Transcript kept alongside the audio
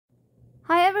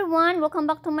Hi everyone, welcome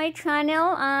back to my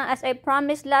channel. As I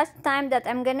promised last time that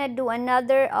I'm gonna do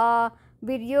another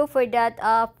video for that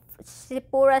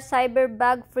Sephora cyber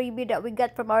bag freebie that we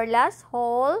got from our last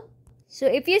haul. So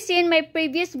if you see in my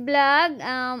previous vlog,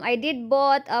 I did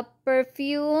bought a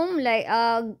perfume like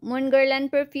Moon Guerlain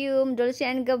perfume, Dolce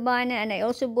and Gabbana, and I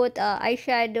also bought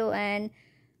eyeshadow and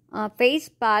face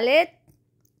palette.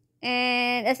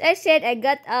 And as I said, I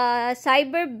got a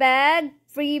cyber bag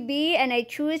freebie, and I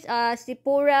choose a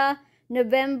Sephora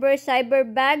November cyber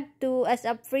bag to as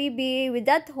a freebie. With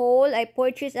that haul, I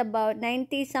purchased about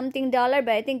 90 something dollar,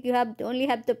 but I think you only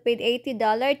have to pay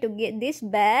 $80 to get this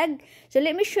bag. So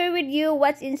let me share with you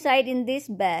what's inside in this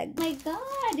bag. Oh my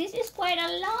god, this is quite a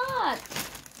lot.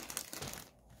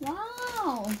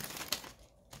 Wow.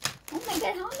 Oh my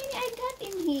god, how many I got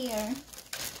in here?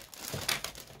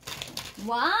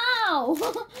 Wow!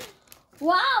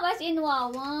 Wow! What's in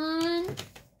wow? 1,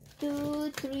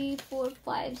 2, 3, 4,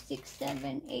 5, 6,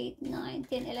 7, 8, 9,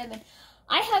 10, 11.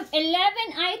 I have 11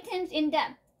 items in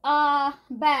that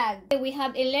bag. We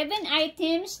have 11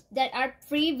 items that are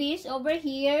freebies over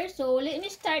here. So let me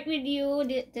start with you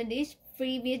these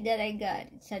freebies that I got.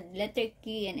 It's a letter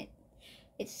K in it.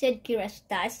 It said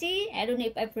Kerastase. I don't know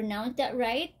if I pronounced that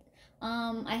right.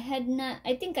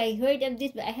 I think I heard of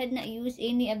this, but I had not used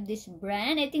any of this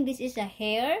brand. I think this is a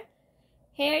hair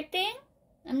thing.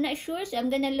 I'm not sure, so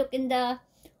I'm gonna look in the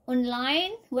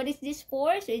online. What is this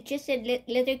for? So it just said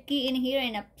letter K in here,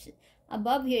 and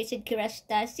above here it said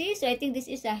Kerastase. So I think this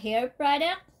is a hair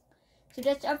product. So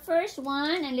that's our first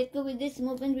one, and let's go with this.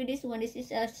 Moving with this one. This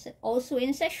is also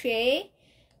in sachet,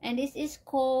 and this is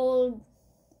called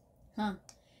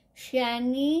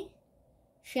Shani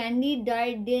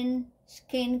Darden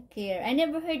Skincare. I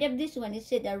never heard of this one. It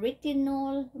said a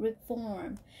retinol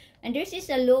reform. And this is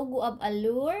a logo of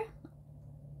Allure.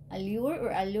 I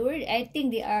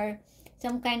think they are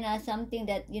some kind of something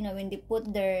that, you know, when they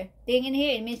put their thing in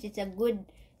here, it means it's a good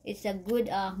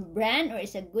brand, or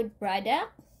it's a good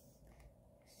product.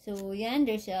 So yeah,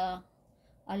 there's a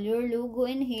Allure logo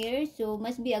in here, so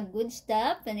must be a good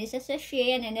stuff. And it's a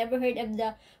sachet, and I never heard of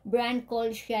the brand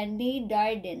called Shani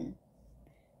Darden.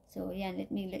 So yeah, let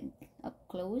me look up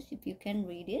close if you can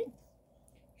read it.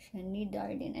 Shani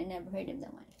Darden. I never heard of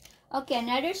that one. Okay,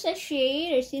 another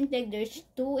sachet. There seems like there's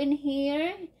 2 in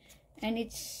here, and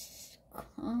it's,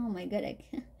 oh my god, I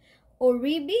can't.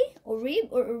 Oribe?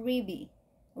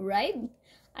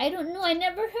 I don't know. I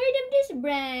never heard of this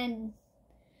brand.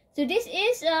 So this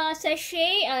is a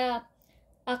sachet,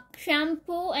 a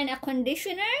shampoo and a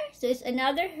conditioner. So it's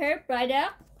another hair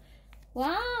product.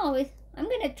 Wow. I'm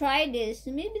gonna try this.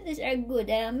 Maybe these are good.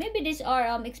 Maybe these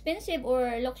are expensive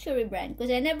or luxury brand,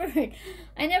 because I never heard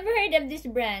of this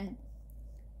brand.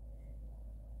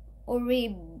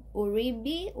 Oribe.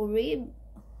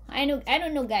 I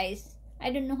don't know, guys.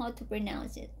 I don't know how to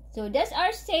pronounce it. So that's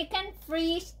our second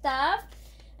free stuff,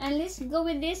 and let's go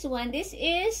with this one. This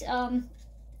is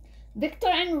Victor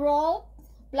and Rolf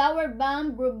Flower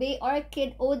Balm Ruby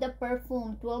Orchid Eau de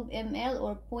Perfume, 12 ml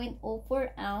or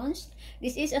 0.04 ounce.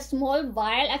 This is a small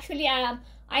vial. Actually, I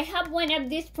have one of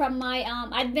this from my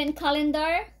advent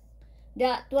calendar.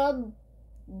 The 12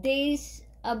 days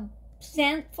of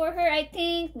scent for her, I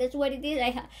think. That's what it is.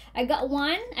 I got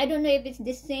one. I don't know if it's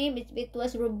the same. It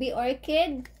was Ruby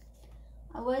Orchid.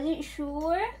 I wasn't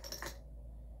sure.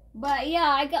 But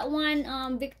yeah, I got one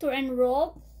Victor and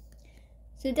Rolf.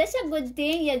 So that's a good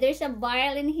thing. Yeah, there's a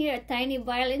vial in here, a tiny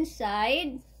vial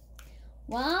inside.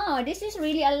 Wow, this is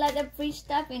really a lot of free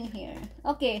stuff in here.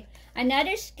 Okay,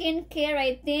 another skincare,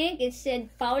 I think. It said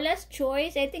Paula's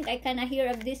Choice. I think I kind of hear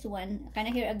of this one. I kind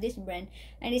of hear of this brand.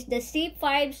 And it's the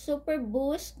C5 Super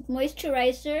Boost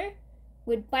Moisturizer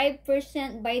with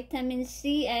 5% vitamin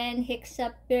C and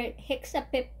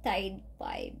hexapeptide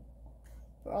 5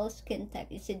 for all skin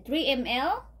types. It's a 3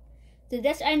 ml. So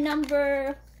that's our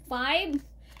number 5.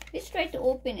 Let's try to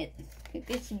open it if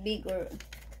it's big, or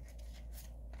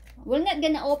we're not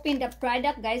gonna open the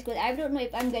product, guys, because I don't know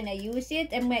if I'm gonna use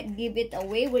it. I might give it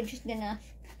away. We're just gonna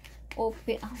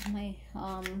open. Oh my,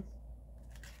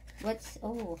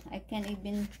 I can't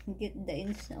even get the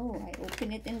inside. Oh, I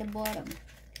open it in the bottom.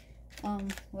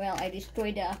 Well, I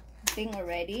destroyed the thing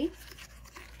already.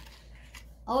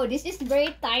 Oh, this is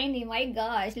very tiny. My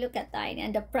gosh, look at tiny,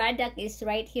 and the product is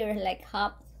right here, like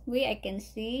halfway. I can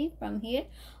see from here.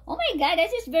 Oh my god,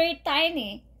 this is very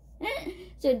tiny.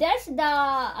 So that's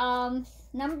the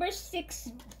number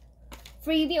 6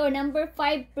 freebie, or number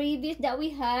 5 freebies that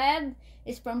we have.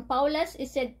 It's from Paula's. It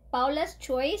said Paula's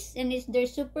Choice, and it's their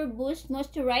Super Boost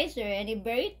Moisturizer, and a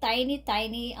very tiny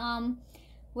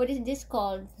what is this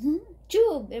called?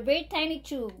 Tube. A very tiny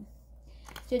tube.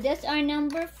 So that's our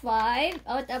number 5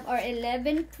 out of our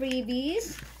 11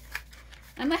 freebies.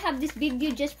 I might have this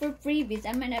video just for freebies.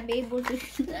 I might not be able to.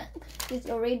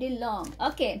 It's already long.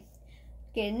 Okay.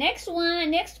 Okay, next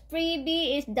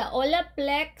freebie is the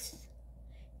Olaplex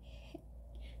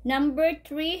number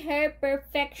 3 Hair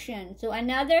Perfection. So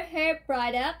another hair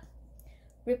product,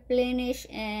 replenish,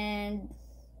 and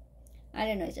I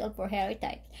don't know, it's all for hair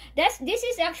types. This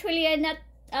is actually not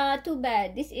too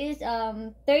bad. This is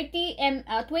 20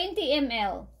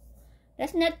 ml.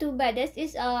 That's not too bad. This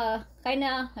is kind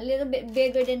of a little bit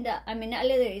bigger than the, I mean, not a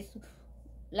little, it's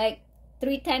like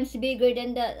 3 times bigger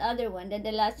than the other one, than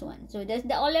the last one. So that's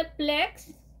the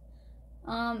Olaplex.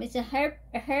 It's a hair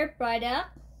product.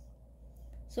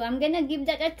 So I'm gonna give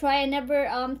that a try. I never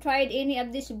tried any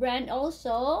of this brand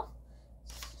also.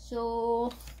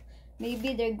 So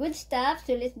maybe they're good stuff.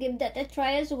 So let's give that a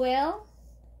try as well.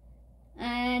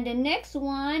 And the next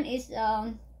one is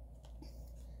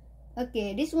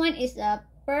okay, this one is a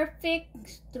Perfect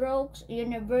Strokes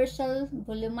Universal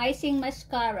Volumizing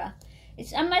Mascara.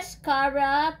 It's a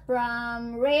mascara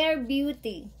from Rare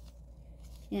Beauty.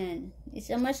 Yan. It's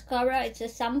a mascara. It's a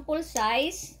sample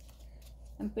size,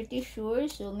 I'm pretty sure.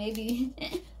 So maybe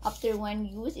after one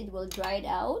use, it will dry it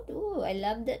out. Oh, I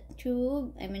love that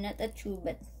tube. I mean, not a tube,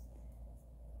 but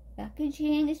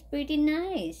packaging is pretty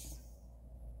nice.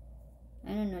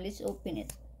 I don't know. Let's open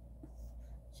it.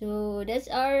 So that's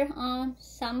our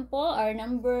sample, our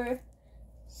number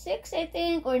 6, I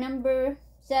think, or number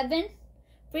 7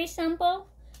 free sample.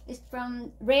 Is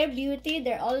from Rare Beauty.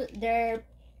 They're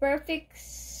Perfect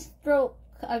Stroke.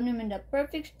 I mean, the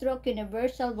Perfect Stroke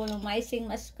Universal Volumizing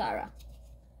Mascara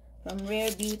from Rare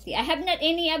Beauty. I have not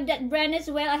any of that brand as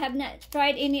well. I have not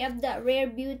tried any of that Rare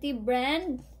Beauty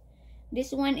brand.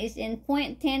 This one is in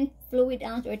 0.10 fluid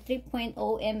ounce or 3.0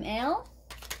 ml.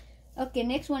 Okay,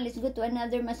 next one, let's go to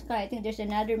another mascara. I think there's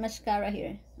another mascara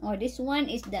here. Oh, this one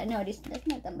is the, no, that's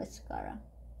not a mascara.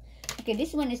 Okay,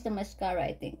 this one is the mascara,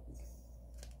 I think.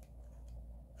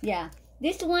 Yeah,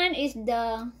 this one is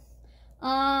the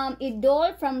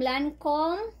Idol from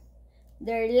Lancome.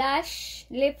 Their Lash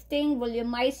Lifting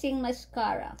Volumizing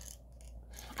Mascara.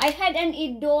 I had an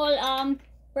Idol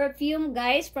perfume,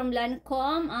 guys, from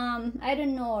Lancome. I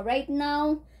don't know, right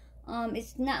now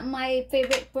it's not my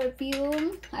favorite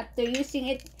perfume after using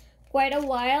it quite a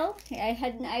while.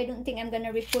 I don't think I'm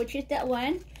gonna repurchase that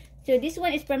one. So this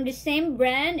one is from the same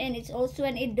brand, and it's also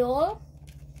an Idol,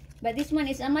 but this one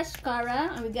is a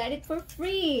mascara, and we got it for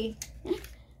free.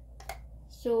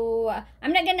 So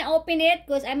I'm not gonna open it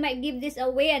because I might give this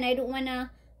away, and I don't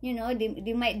wanna, you know,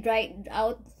 they might dry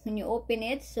out when you open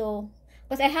it. So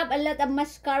because I have a lot of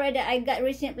mascara that I got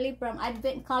recently from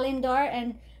Advent Calendar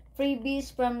and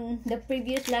freebies from the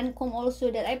previous Lancome also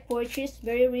that I purchased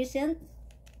very recent.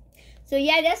 So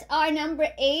yeah, that's our number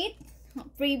 8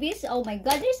 freebies. Oh my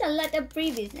god, there's a lot of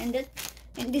freebies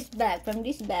in this bag, from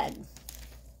this bag.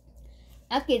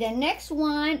 Okay, the next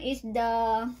one is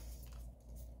the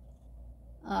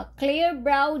Clear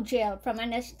Brow Gel from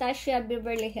Anastasia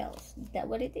Beverly Hills. Is that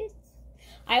what it is?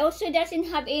 I also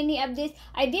doesn't have any of this.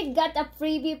 I did get a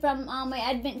freebie from my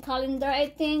Advent Calendar, I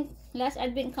think. Last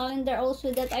Advent Calendar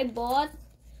also that I bought.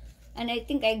 And I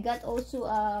think I got also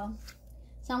I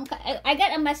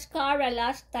got a mascara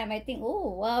last time, I think.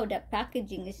 Oh wow, the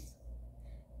packaging is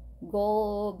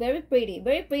very pretty,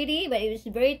 but it was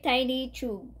very tiny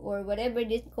tube or whatever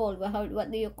this called.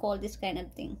 What do you call this kind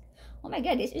of thing? Oh my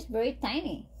god, this is very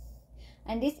tiny.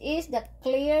 And this is the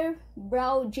Clear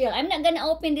Brow Gel. I'm not gonna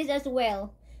open this as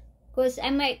well because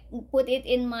I might put it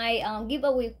in my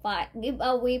giveaway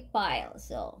pile.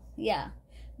 So yeah,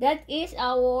 that is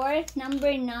our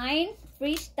number 9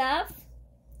 free stuff.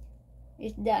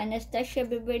 Is the Anastasia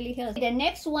Beverly Hills. The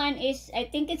next one is, I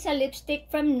think it's a lipstick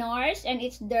from NARS, and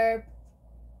it's their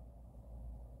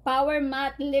Power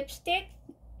Matte Lipstick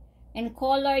in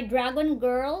color Dragon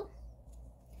Girl.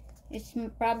 It's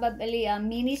probably a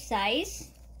mini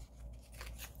size.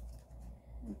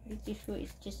 I'm pretty sure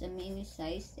it's just a mini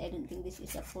size. I don't think this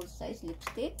is a full size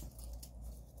lipstick.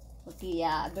 Okay,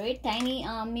 yeah, very tiny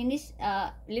mini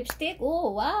lipstick.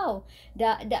 Oh wow,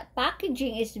 the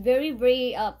packaging is very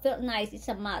felt nice. It's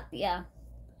a matte, yeah.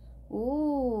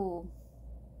 Ooh,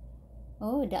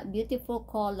 oh, that beautiful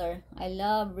color. I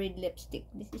love red lipstick.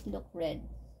 This is look red.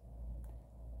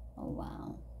 Oh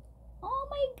wow. Oh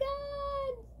my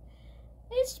god,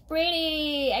 it's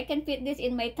pretty. I can fit this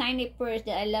in my tiny purse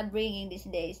that I love bringing these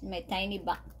days. My tiny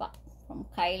backpack from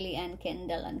Kylie and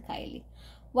Kendall and Kylie.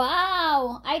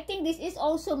 Wow, I think this is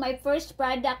also my first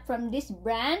product from this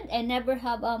brand. I never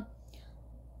have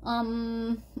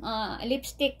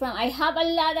lipstick from, I have a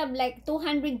lot of like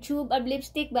 200 tube of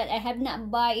lipstick, but I have not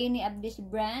buy any of this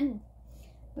brand.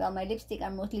 Well, my lipstick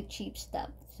are mostly cheap stuff,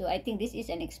 so I think this is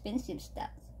an expensive stuff.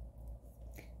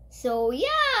 So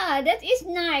yeah, that is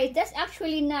nice. That's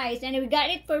actually nice, and we got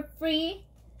it for free.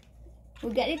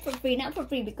 We got it for free, not for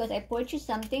free because I purchased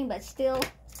something, but still,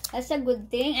 that's a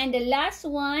good thing. And the last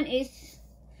one is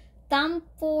Tom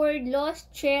Ford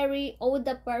Lost Cherry Eau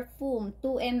de Parfum 2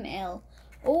 ml.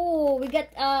 Oh, we got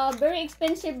a very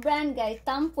expensive brand, guys.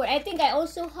 Tom Ford. I think I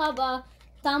also have a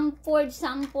Tom Ford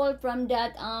sample from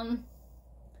that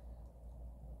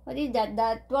what is that?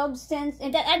 That 12 cents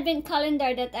and that advent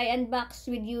calendar that I unboxed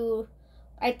with you,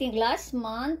 I think last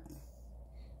month.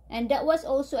 And that was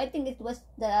also, I think it was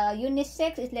the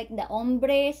unisex. It's like the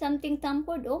ombre something Tom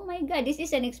Ford. Oh my god, this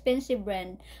is an expensive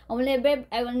brand. I will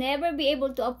never be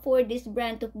able to afford this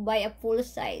brand to buy a full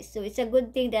size. So it's a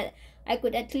good thing that I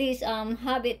could at least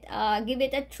have it give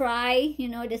it a try, you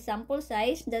know, the sample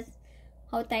size. That's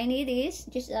how tiny it is.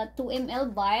 Just a 2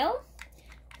 ml vial.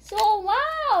 So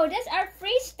wow, that's our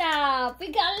free stuff.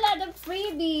 We got a lot of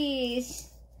freebies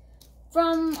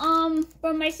from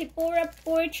my Sephora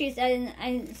purchase, and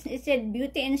it said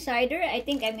Beauty Insider. I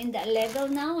think I'm in that level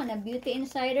now on a Beauty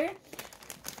Insider.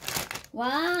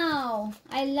 Wow,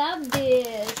 I love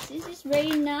this. This is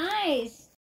very nice.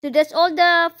 So that's all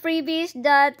the freebies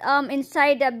that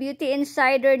inside the Beauty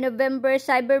Insider November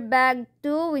Cyber Bag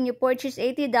 2 when you purchase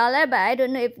 $80. But I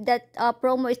don't know if that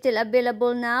promo is still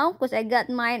available now because I got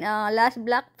mine last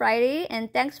Black Friday.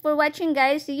 And thanks for watching,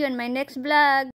 guys. See you in my next vlog.